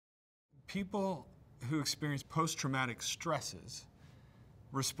People who experience post-traumatic stresses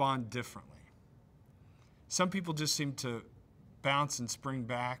respond differently. Some people just seem to bounce and spring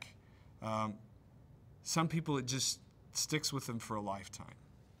back. Some people, it just sticks with them for a lifetime.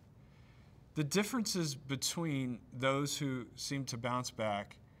 The differences between those who seem to bounce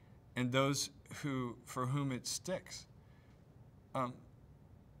back and those for whom it sticks,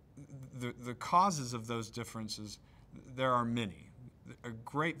 the causes of those differences, there are many, a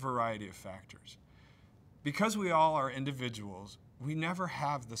great variety of factors. Because we all are individuals, we never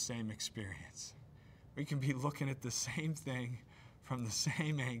have the same experience. We can be looking at the same thing from the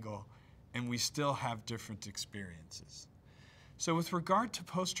same angle, and we still have different experiences. So with regard to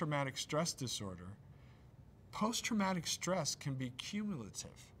post-traumatic stress disorder, post-traumatic stress can be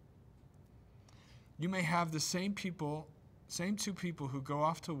cumulative. You may have the same two people who go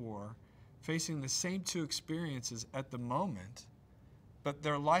off to war facing the same two experiences at the moment, but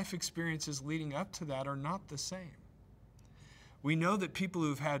their life experiences leading up to that are not the same. We know that people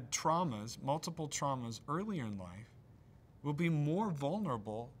who've had traumas, multiple traumas earlier in life, will be more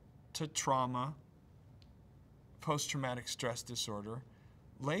vulnerable to trauma, post-traumatic stress disorder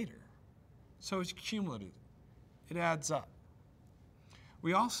later. So it's cumulative. It adds up.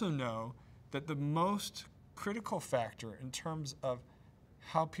 We also know that the most critical factor in terms of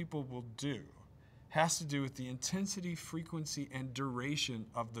how people will do has to do with the intensity, frequency, and duration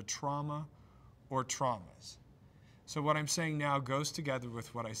of the trauma or traumas. So what I'm saying now goes together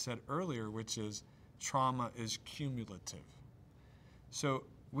with what I said earlier, which is trauma is cumulative. So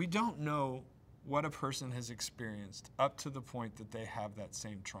we don't know what a person has experienced up to the point that they have that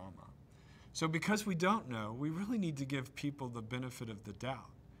same trauma. So because we don't know, we really need to give people the benefit of the doubt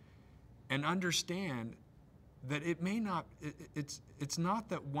and understand that it's not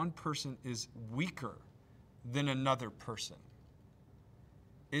that one person is weaker than another person.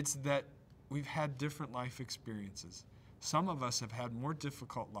 It's that we've had different life experiences. Some of us have had more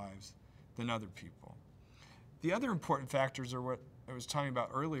difficult lives than other people. The other important factors are what I was talking about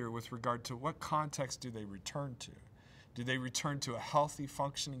earlier with regard to what context do they return to. Do they return to a healthy,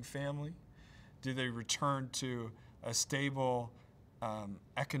 functioning family? Do they return to a stable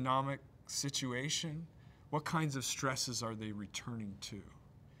economic situation? What kinds of stresses are they returning to?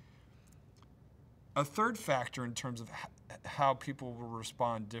 A third factor in terms of how people will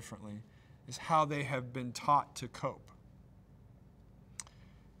respond differently is how they have been taught to cope.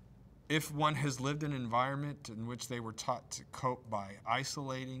 If one has lived in an environment in which they were taught to cope by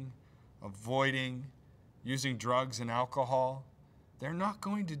isolating, avoiding, using drugs and alcohol, they're not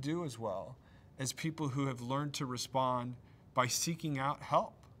going to do as well as people who have learned to respond by seeking out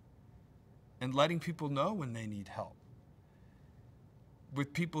help and letting people know when they need help.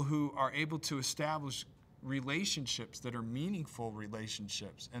 With people who are able to establish relationships that are meaningful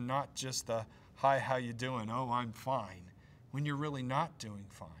relationships and not just the, hi, how you doing? Oh, I'm fine, when you're really not doing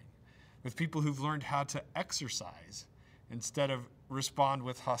fine. With people who've learned how to exercise instead of respond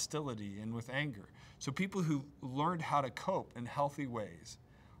with hostility and with anger. So people who learned how to cope in healthy ways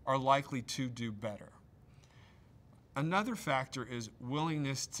are likely to do better. Another factor is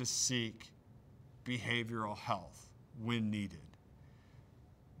willingness to seek behavioral health when needed.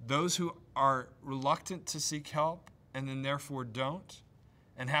 Those who are reluctant to seek help and then therefore don't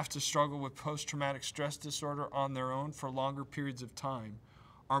and have to struggle with post-traumatic stress disorder on their own for longer periods of time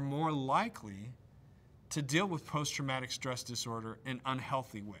are more likely to deal with post-traumatic stress disorder in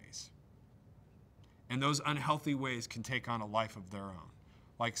unhealthy ways. And those unhealthy ways can take on a life of their own,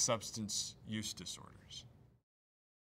 like substance use disorders.